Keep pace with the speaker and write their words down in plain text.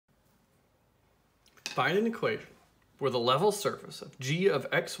Find an equation where the level surface of g of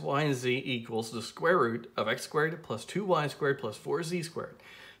x, y, and z equals the square root of x squared plus 2y squared plus 4z squared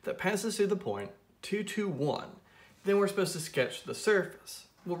that passes through the point 2, 2, 1. Then we're supposed to sketch the surface.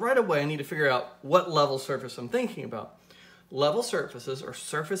 Well, right away I need to figure out what level surface I'm thinking about. Level surfaces are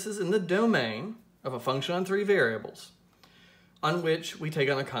surfaces in the domain of a function on 3 variables on which we take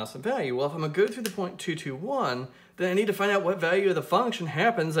on a constant value. Well, if I'm going to go through the point 2, 2, 1, then I need to find out what value of the function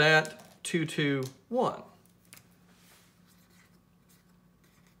happens at 2, 2, 1.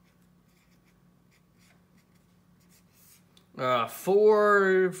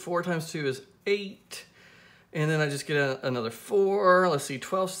 Four times 2 is 8. And then I just get another 4. Let's see,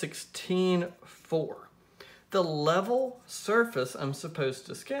 12, 16, 4. The level surface I'm supposed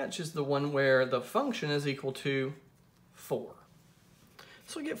to sketch is the one where the function is equal to 4.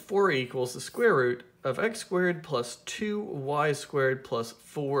 So we get 4 equals the square root of x squared plus 2y squared plus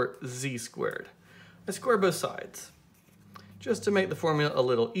 4z squared. I square both sides. Just to make the formula a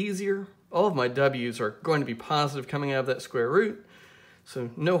little easier, all of my w's are going to be positive coming out of that square root, so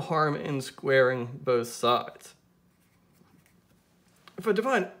no harm in squaring both sides. If I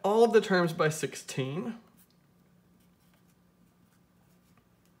divide all of the terms by 16,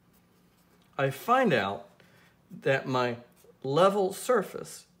 I find out that my level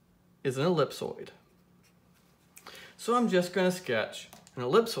surface is an ellipsoid. So I'm just going to sketch an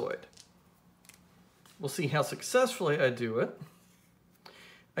ellipsoid. We'll see how successfully I do it.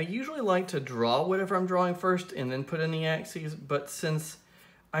 I usually like to draw whatever I'm drawing first and then put in the axes, but since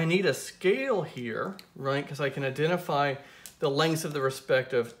I need a scale here, right, because I can identify the lengths of the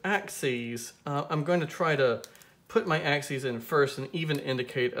respective axes, I'm going to try to put my axes in first and even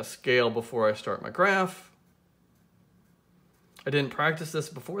indicate a scale before I start my graph. I didn't practice this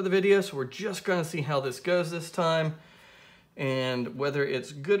before the video, so we're just going to see how this goes this time. And whether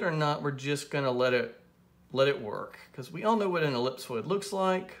it's good or not, we're just going to let it work, because we all know what an ellipsoid looks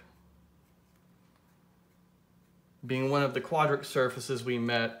like, being one of the quadric surfaces we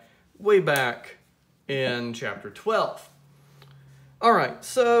met way back in chapter 12. All right,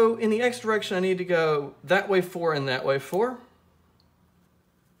 so in the x direction, I need to go that way 4 and that way 4.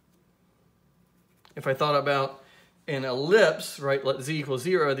 If I thought about an ellipse, right, let z equals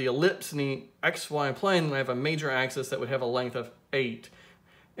 0, the ellipse in the xy plane, then I have a major axis that would have a length of 8.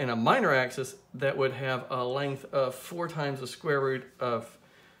 And a minor axis that would have a length of 4 times the square root of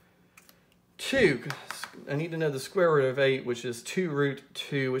 2. I need to know the square root of 8, which is 2 root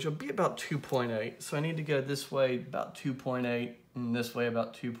 2, which will be about 2.8. So I need to go this way about 2.8, and this way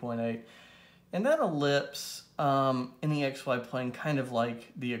about 2.8. And that ellipse in the xy plane, kind of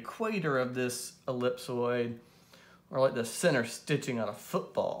like the equator of this ellipsoid, or like the center stitching on a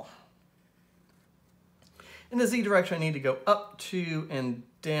football. In the z direction, I need to go up 2 and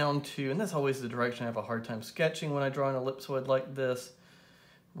down 2, and that's always the direction I have a hard time sketching when I draw an ellipsoid like this,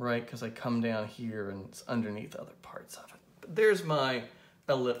 right? Because I come down here and it's underneath other parts of it. But there's my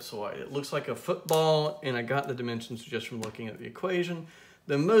ellipsoid. It looks like a football, and I got the dimensions just from looking at the equation.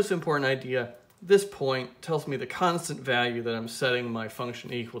 The most important idea, this point tells me the constant value that I'm setting my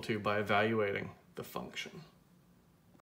function equal to by evaluating the function.